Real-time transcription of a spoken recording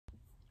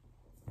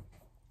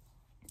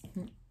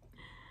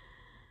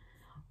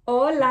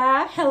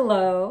Hola,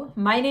 hello.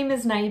 My name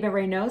is Naibe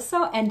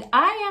Reynoso, and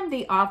I am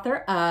the author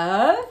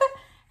of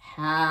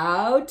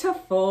How to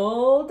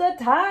Fold a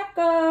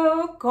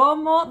Taco,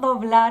 Cómo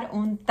Doblar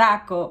un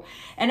Taco.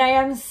 And I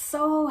am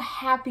so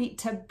happy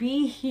to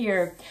be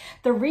here.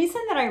 The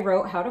reason that I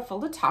wrote How to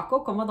Fold a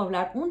Taco, Cómo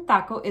Doblar un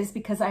Taco is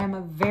because I am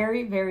a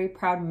very, very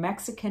proud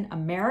Mexican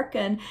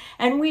American.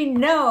 And we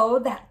know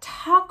that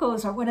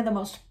tacos are one of the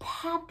most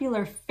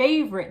popular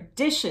favorite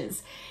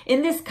dishes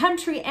in this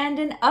country and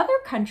in other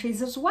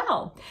countries as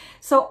well.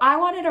 So I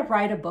wanted to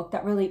write a book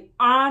that really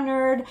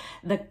honored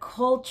the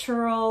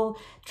cultural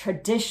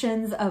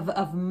traditions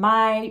of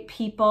my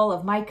people,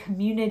 of my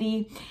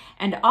community,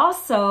 and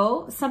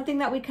also something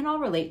that we can all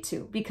relate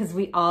to because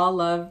we all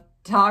love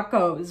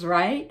tacos,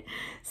 right?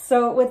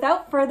 So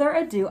without further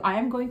ado, I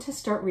am going to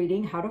start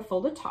reading How to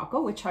Fold a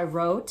Taco, which I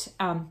wrote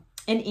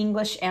in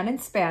English and in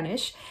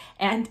Spanish,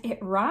 and it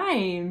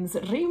rhymes,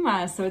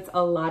 rima, so it's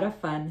a lot of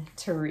fun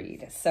to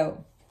read.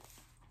 So,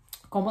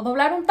 ¿Cómo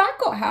doblar un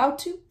taco? How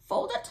to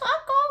fold a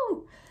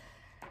taco.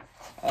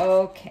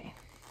 Okay.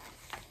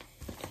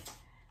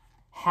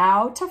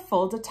 How to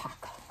fold a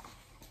taco.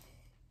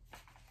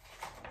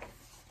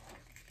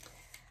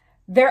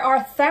 There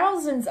are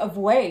thousands of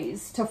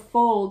ways to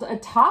fold a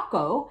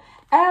taco.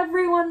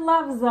 Everyone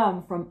loves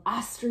them, from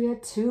Austria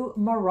to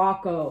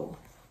Morocco.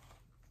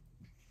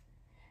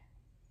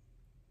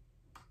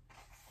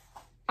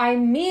 Hay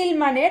mil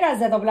maneras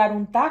de doblar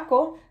un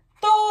taco.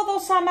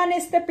 Todos aman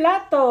este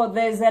plato,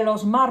 desde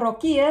los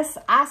marroquíes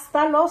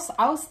hasta los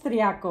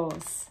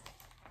austriacos.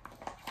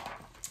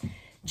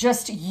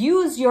 Just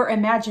use your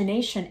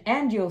imagination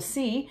and you'll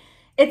see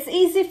it's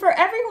easy for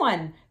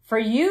everyone, for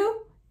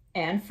you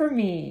and for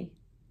me.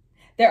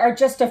 There are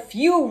just a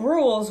few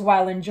rules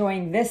while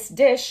enjoying this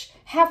dish.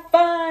 Have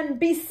fun,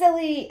 be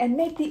silly, and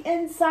make the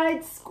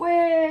inside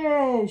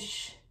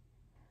squish.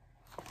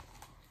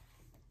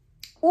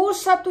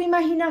 Usa tu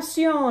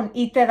imaginación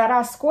y te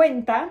darás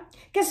cuenta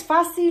que es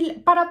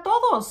fácil para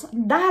todos.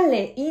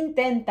 Dale,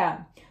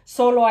 intenta.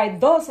 Solo hay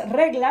dos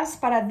reglas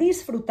para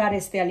disfrutar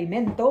este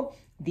alimento.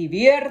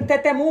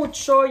 Diviértete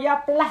mucho y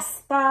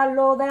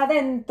aplástalo de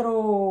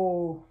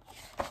adentro.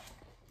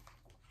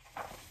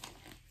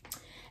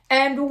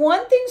 And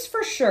one thing's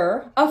for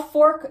sure, a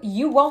fork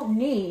you won't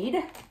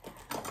need.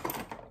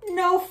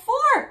 No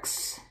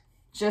forks.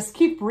 Just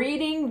keep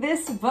reading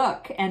this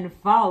book and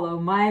follow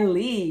my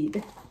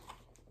lead.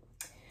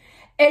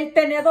 El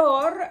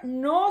tenedor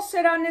no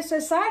será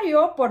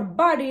necesario por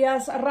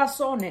varias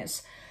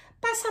razones.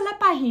 Pasa la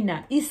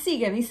página y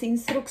sigue mis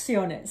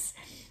instrucciones.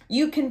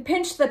 You can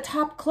pinch the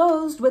top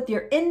closed with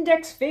your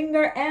index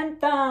finger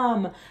and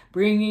thumb,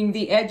 bringing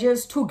the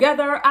edges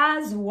together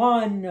as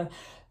one.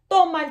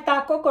 Toma el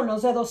taco con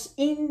los dedos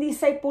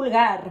índice y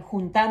pulgar,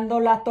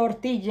 juntando la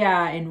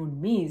tortilla en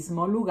un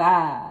mismo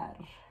lugar.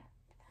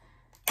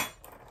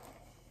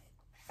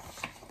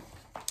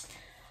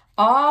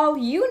 All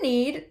you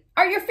need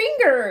are your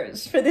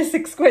fingers for this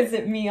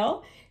exquisite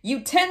meal.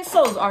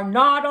 Utensils are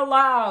not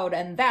allowed,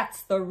 and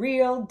that's the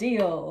real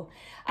deal.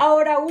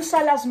 Ahora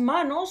usa las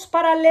manos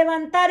para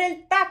levantar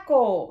el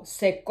taco.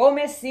 Se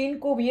come sin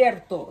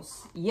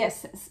cubiertos. Y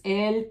ese es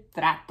el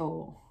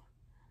trato.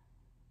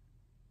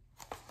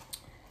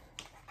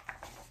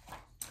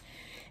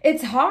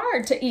 It's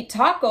hard to eat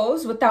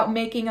tacos without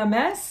making a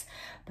mess,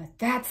 but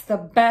that's the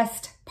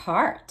best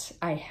part,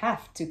 I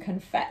have to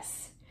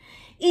confess.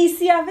 Y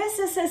si a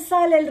veces se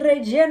sale el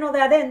relleno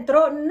de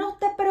adentro, no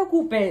te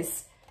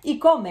preocupes y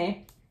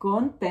come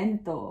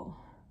contento.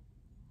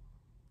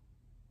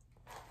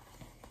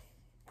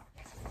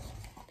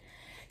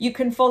 You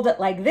can fold it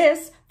like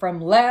this, from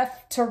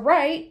left to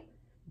right.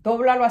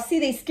 Dóblalo así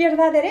de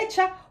izquierda a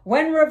derecha, o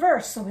en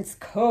reverse, so it's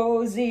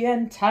cozy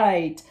and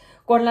tight.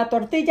 Con la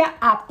tortilla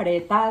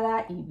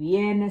apretada y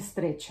bien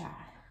estrecha.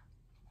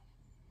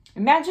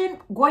 Imagine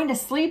going to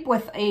sleep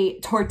with a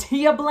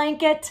tortilla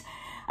blanket.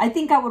 I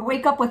think I would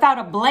wake up without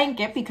a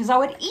blanket because I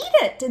would eat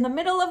it in the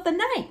middle of the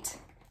night.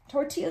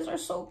 Tortillas are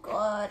so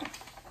good.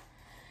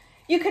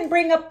 You can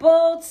bring up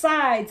both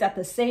sides at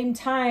the same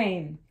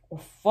time, or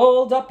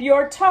fold up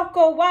your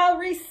taco while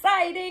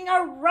reciting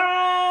a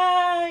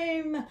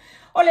rhyme.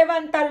 O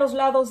levanta los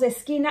lados de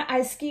esquina a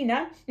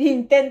esquina.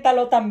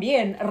 Inténtalo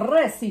también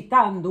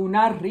recitando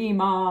una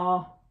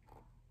rima.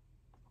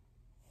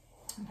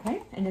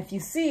 Okay, and if you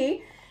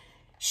see,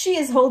 she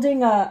is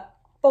holding a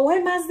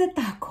Poemas de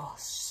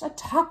Tacos, a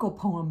taco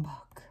poem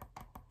book.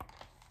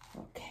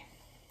 Okay.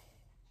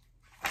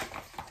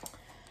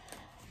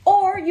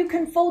 Or you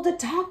can fold a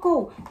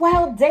taco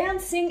while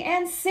dancing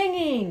and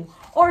singing.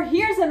 Or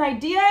here's an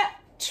idea,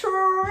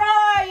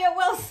 try it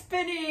while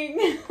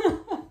spinning.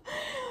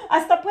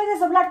 Hasta puedes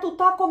doblar tu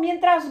taco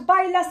mientras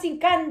bailas y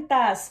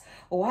cantas.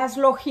 O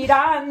hazlo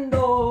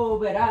girando,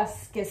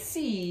 verás que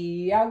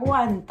sí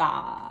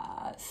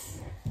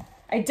aguantas.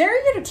 I dare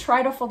you to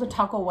try to fold a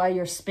taco while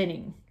you're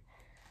spinning.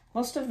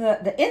 Most of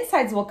the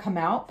insides will come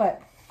out,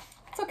 but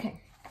it's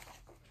okay.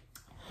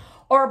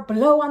 Or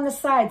blow on the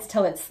sides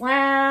till it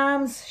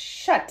slams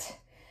shut.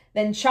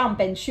 Then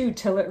chomp and chew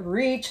till it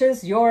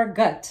reaches your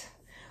gut.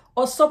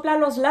 o sopla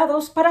los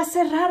lados para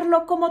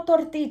cerrarlo como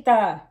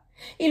tortita.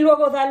 Y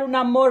luego dale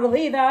una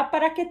mordida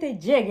para que te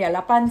llegue a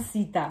la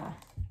pancita.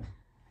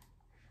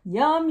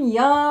 Yum,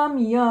 yum,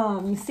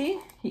 yum. You see?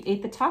 He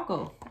ate the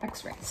taco.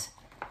 X-rays.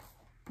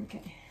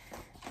 Okay.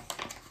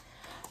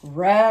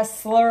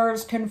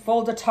 Wrestlers can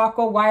fold a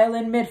taco while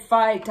in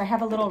mid-fight. I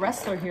have a little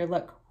wrestler here,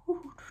 look.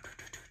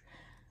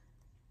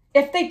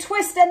 If they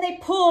twist and they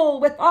pull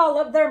with all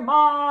of their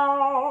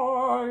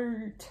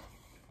might.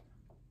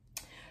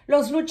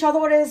 Los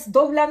luchadores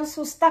doblan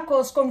sus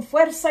tacos con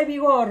fuerza y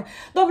vigor,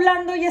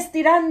 doblando y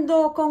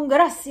estirando con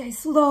gracia y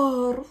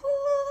sudor.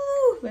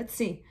 Woo! Let's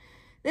see.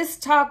 This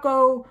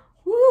taco,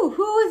 woo,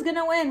 who is going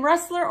to win,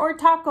 wrestler or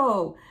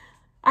taco?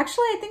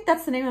 Actually, I think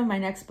that's the name of my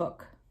next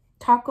book.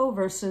 Taco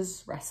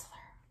versus wrestler.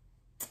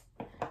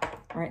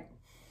 All right,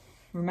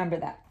 remember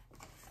that.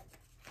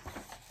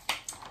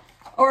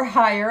 Or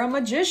hire a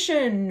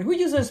magician who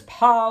uses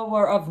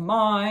power of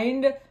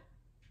mind.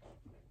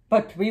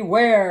 But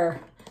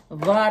beware,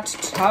 that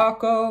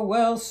taco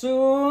will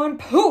soon,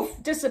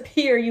 poof,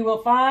 disappear, you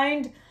will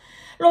find.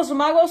 Los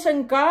magos,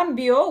 en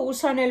cambio,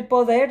 usan el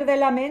poder de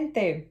la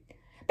mente.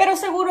 Pero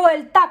seguro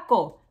el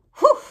taco,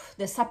 uf,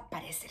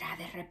 desaparecerá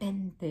de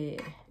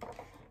repente.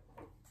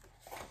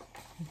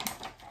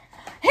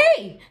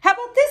 Hey, how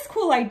about this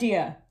cool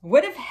idea?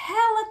 What if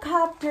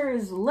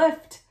helicopters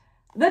lift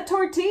the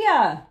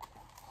tortilla?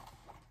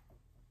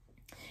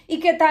 ¿Y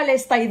qué tal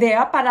esta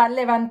idea para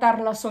levantar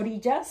las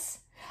orillas?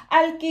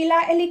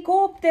 Alquila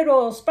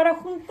helicópteros para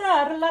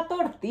juntar la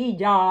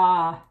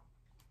tortilla.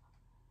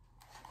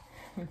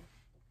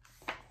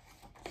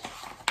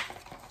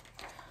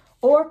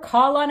 Or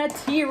call on a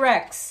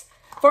T-Rex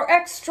for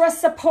extra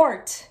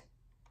support.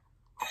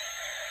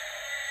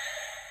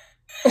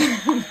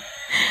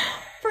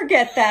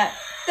 Forget that.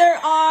 Their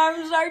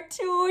arms are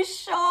too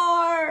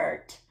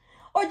short.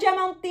 O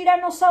llama a un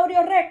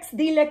tiranosaurio rex.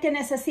 Dile que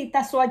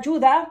necesita su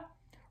ayuda.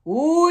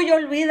 Uy,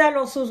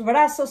 olvídalo. Sus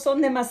brazos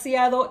son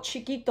demasiado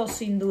chiquitos,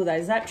 sin duda.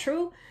 Is that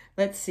true?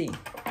 Let's see.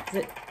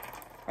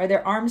 Are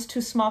their arms too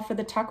small for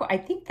the taco? I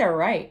think they're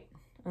right.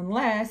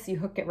 Unless you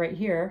hook it right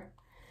here.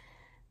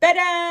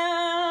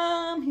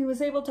 Ba-dam! He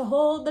was able to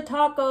hold the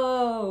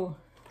taco.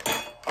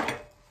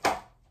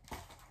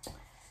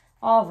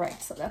 All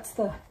right, so that's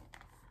the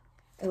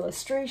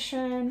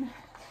illustration.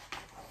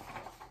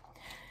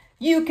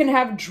 You can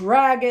have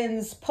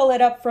dragons pull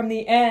it up from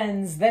the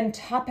ends, then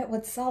top it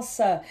with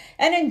salsa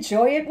and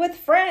enjoy it with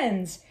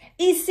friends.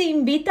 Y si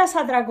invitas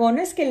a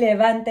dragones que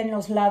levanten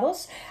los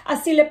lados,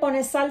 así le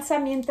pones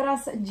salsa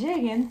mientras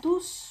lleguen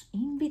tus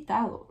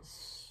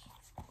invitados.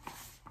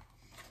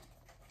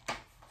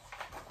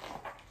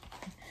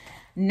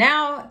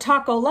 Now,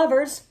 taco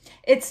lovers,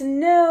 it's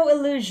no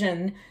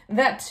illusion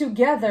that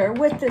together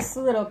with this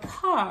little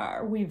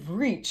car, we've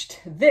reached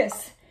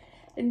this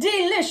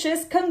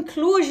delicious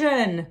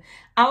conclusion.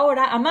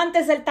 Ahora,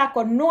 amantes del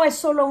taco, no es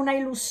solo una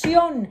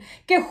ilusión,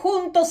 que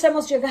juntos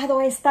hemos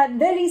llegado a esta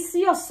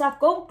deliciosa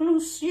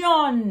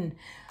conclusión.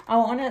 I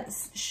want to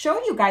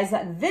show you guys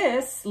that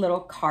this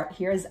little cart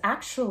here is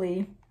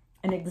actually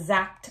an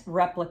exact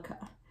replica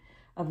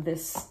of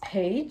this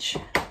page.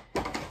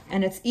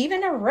 And it's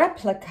even a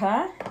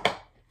replica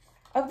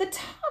of the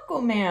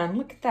Taco Man.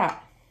 Look at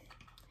that.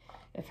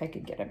 If I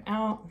could get him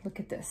out, look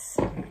at this.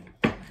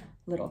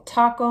 Little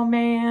Taco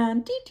Man.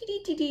 Dee, dee,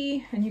 dee, dee,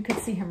 dee. And you can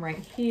see him right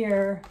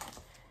here.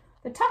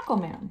 The Taco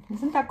Man.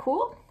 Isn't that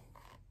cool?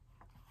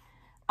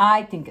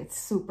 I think it's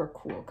super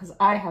cool because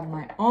I have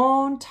my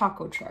own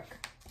taco truck.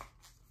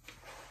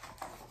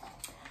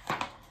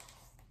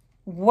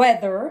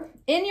 Whether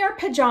in your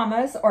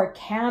pajamas or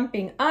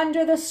camping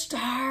under the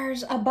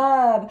stars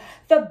above,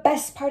 the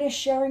best part is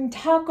sharing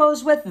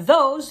tacos with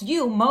those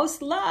you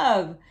most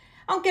love.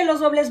 Aunque los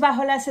dobles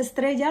bajo las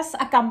estrellas,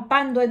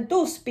 acampando en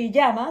tus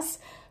pijamas,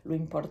 lo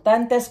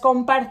importante es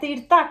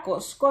compartir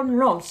tacos con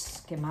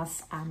los que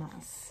más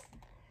amas.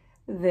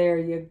 There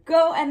you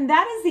go. And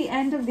that is the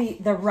end of the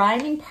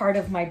rhyming part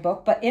of my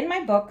book. But in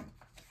my book,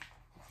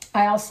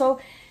 I also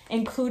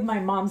include my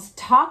mom's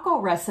taco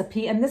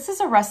recipe. And this is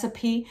a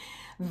recipe,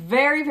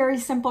 very, very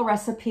simple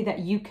recipe that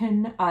you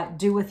can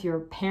do with your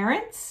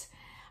parents.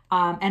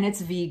 And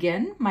it's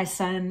vegan. My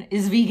son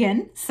is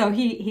vegan, so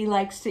he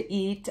likes to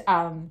eat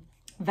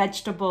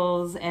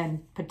vegetables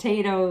and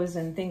potatoes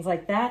and things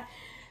like that.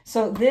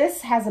 So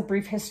this has a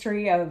brief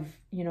history of,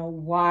 you know,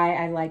 why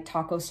I like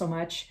tacos so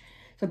much.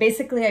 So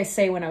basically I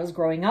say when I was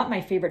growing up,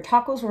 my favorite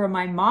tacos were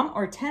my mom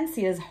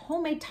Hortensia's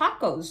homemade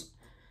tacos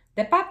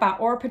de papa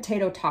or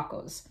potato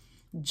tacos.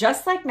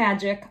 Just like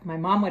magic, my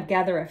mom would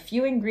gather a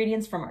few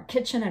ingredients from our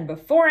kitchen, and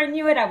before I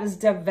knew it, I was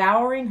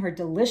devouring her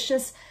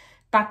delicious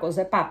tacos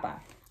de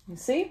papa. You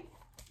see?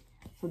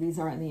 So these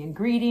are the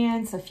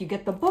ingredients. If you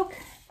get the book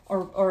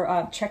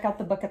or check out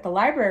the book at the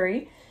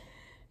library,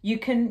 you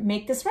can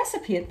make this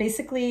recipe.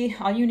 Basically,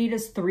 all you need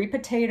is 3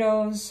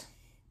 potatoes,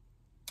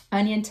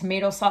 onion,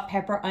 tomato, salt,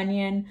 pepper,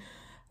 onion,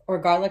 or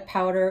garlic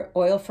powder,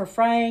 oil for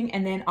frying,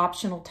 and then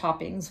optional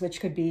toppings, which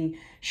could be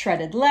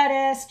shredded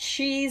lettuce,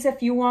 cheese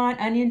if you want,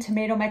 onion,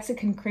 tomato,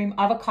 Mexican cream,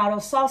 avocado,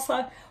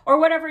 salsa, or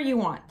whatever you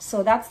want.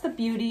 So that's the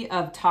beauty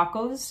of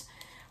tacos,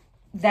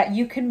 that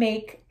you can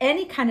make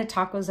any kind of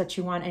tacos that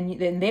you want,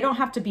 and they don't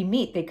have to be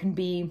meat. They can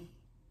be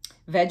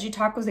veggie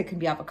tacos, they can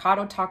be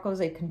avocado tacos,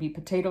 they can be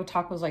potato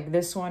tacos like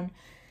this one.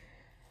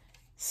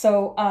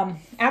 So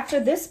after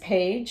this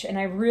page, and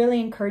I really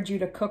encourage you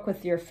to cook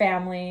with your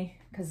family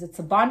because it's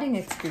a bonding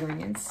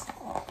experience,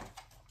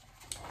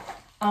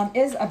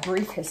 is a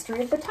brief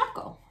history of the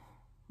taco,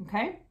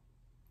 okay?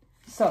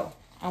 So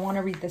I want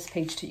to read this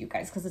page to you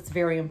guys because it's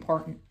very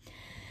important.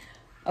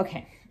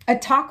 Okay, a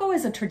taco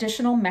is a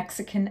traditional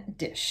Mexican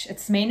dish.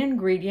 Its main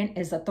ingredient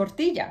is a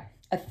tortilla,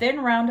 a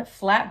thin, round,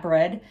 flat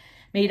bread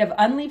made of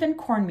unleavened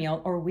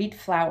cornmeal or wheat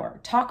flour.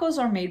 Tacos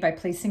are made by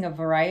placing a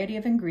variety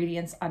of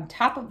ingredients on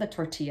top of the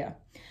tortilla,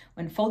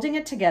 when folding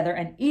it together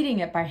and eating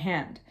it by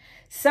hand.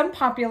 Some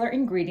popular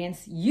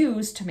ingredients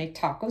used to make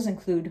tacos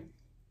include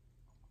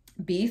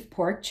beef,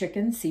 pork,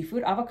 chicken,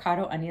 seafood,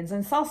 avocado, onions,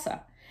 and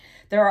salsa.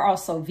 There are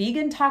also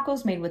vegan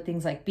tacos made with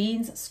things like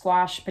beans,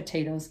 squash,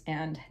 potatoes,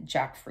 and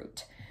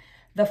jackfruit.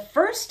 The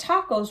first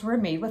tacos were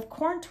made with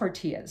corn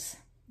tortillas.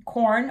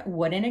 Corn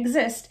wouldn't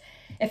exist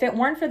if it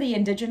weren't for the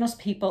indigenous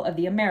people of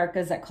the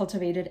Americas that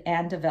cultivated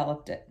and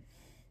developed it.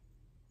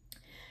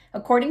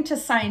 According to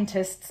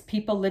scientists,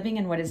 people living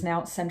in what is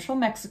now central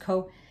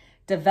Mexico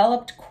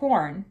developed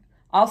corn,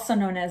 also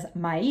known as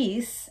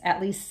maíz,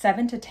 at least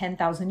 7,000 to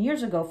 10,000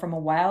 years ago from a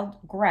wild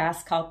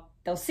grass called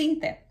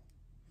teosinte.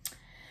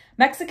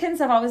 Mexicans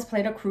have always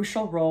played a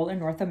crucial role in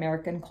North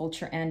American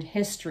culture and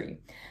history.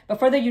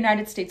 Before the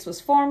United States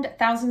was formed,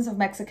 thousands of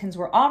Mexicans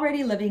were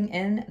already living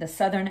in the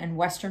southern and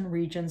western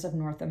regions of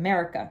North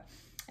America.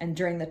 And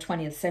during the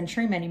 20th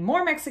century, many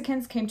more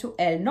Mexicans came to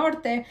El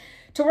Norte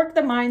to work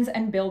the mines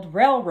and build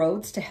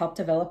railroads to help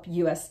develop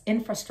U.S.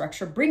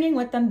 infrastructure, bringing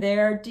with them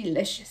their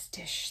delicious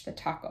dish, the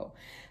taco.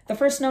 The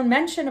first known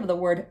mention of the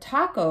word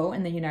taco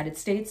in the United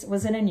States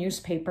was in a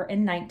newspaper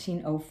in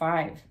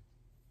 1905.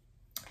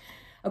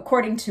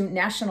 According to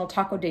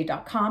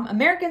nationaltacoday.com,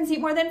 Americans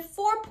eat more than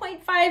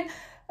 4.5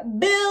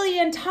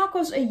 billion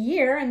tacos a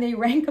year, and they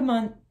rank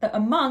among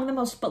the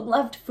most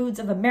beloved foods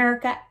of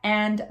America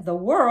and the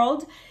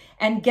world.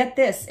 And get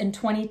this, in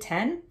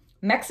 2010,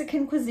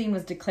 Mexican cuisine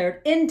was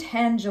declared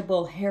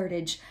intangible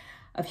heritage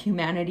of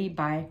humanity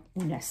by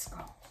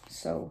UNESCO.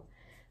 So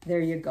there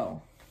you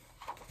go.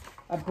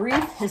 A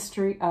brief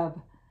history of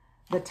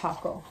the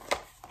taco.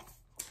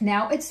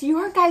 Now it's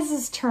your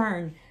guys'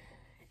 turn.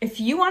 If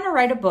you want to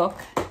write a book,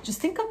 just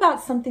think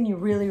about something you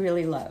really,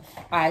 really love.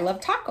 I love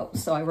tacos,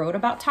 so I wrote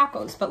about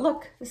tacos. But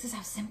look, this is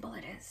how simple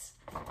it is.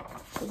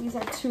 So these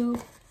are two,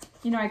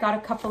 I got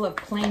a couple of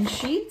plain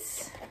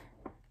sheets,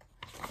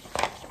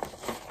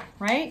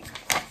 right?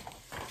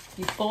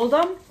 You fold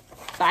them,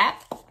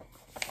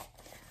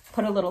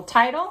 put a little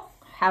title,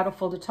 how to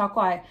fold a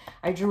taco.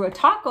 I drew a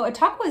taco. A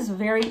taco is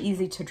very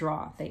easy to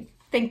draw,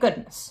 thank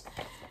goodness.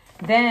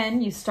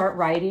 Then you start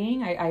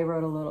writing. I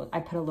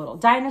put a little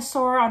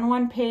dinosaur on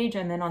one page,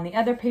 and then on the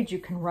other page you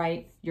can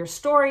write your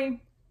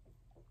story.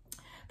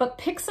 But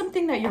pick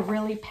something that you're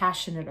really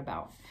passionate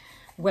about,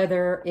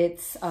 whether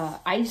it's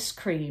ice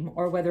cream,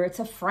 or whether it's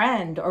a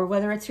friend, or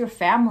whether it's your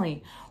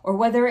family, or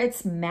whether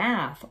it's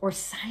math or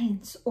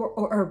science,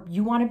 or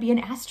you want to be an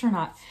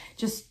astronaut.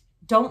 Just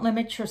don't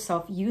limit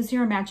yourself. Use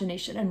your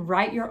imagination and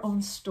write your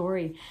own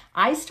story.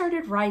 I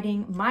started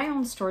writing my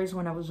own stories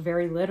when I was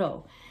very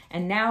little.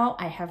 And now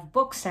I have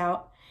books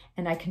out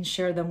and I can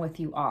share them with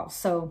you all.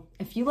 So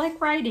if you like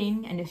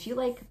writing and if you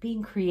like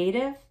being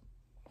creative,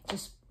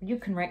 you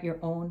can write your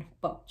own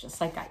book,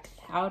 just like I did,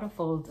 How to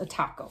Fold a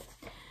Taco.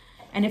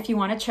 And if you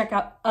want to check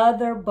out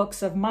other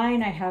books of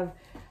mine, I have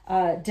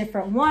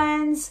different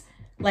ones.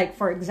 Like,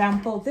 for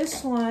example,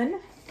 this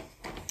one,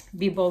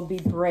 Be Bold, Be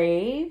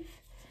Brave.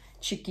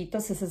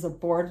 Chiquitos, this is a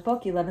board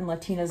book, 11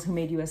 Latinas Who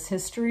Made U.S.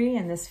 History.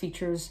 And this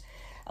features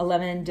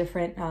 11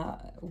 different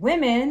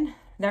women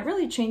that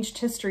really changed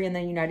history in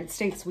the United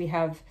States. We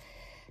have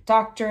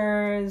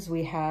doctors,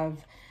 we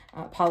have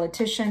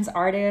politicians,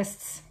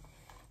 artists,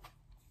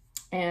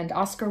 and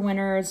Oscar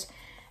winners.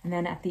 And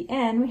then at the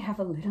end, we have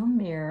a little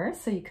mirror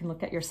so you can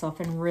look at yourself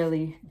and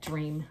really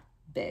dream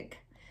big.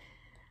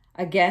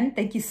 Again,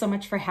 thank you so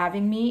much for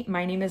having me.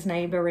 My name is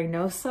Naibe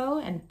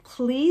Reynoso, and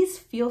please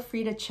feel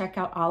free to check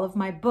out all of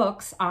my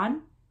books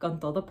on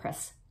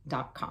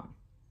contodopress.com.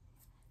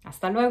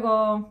 Hasta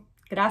luego.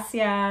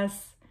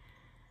 Gracias.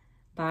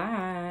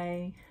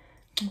 Bye.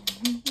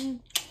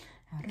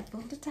 How to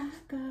fold a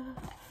taco.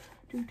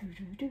 Do, do,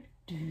 do, do,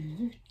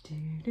 do,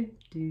 do,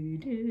 do,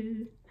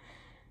 do.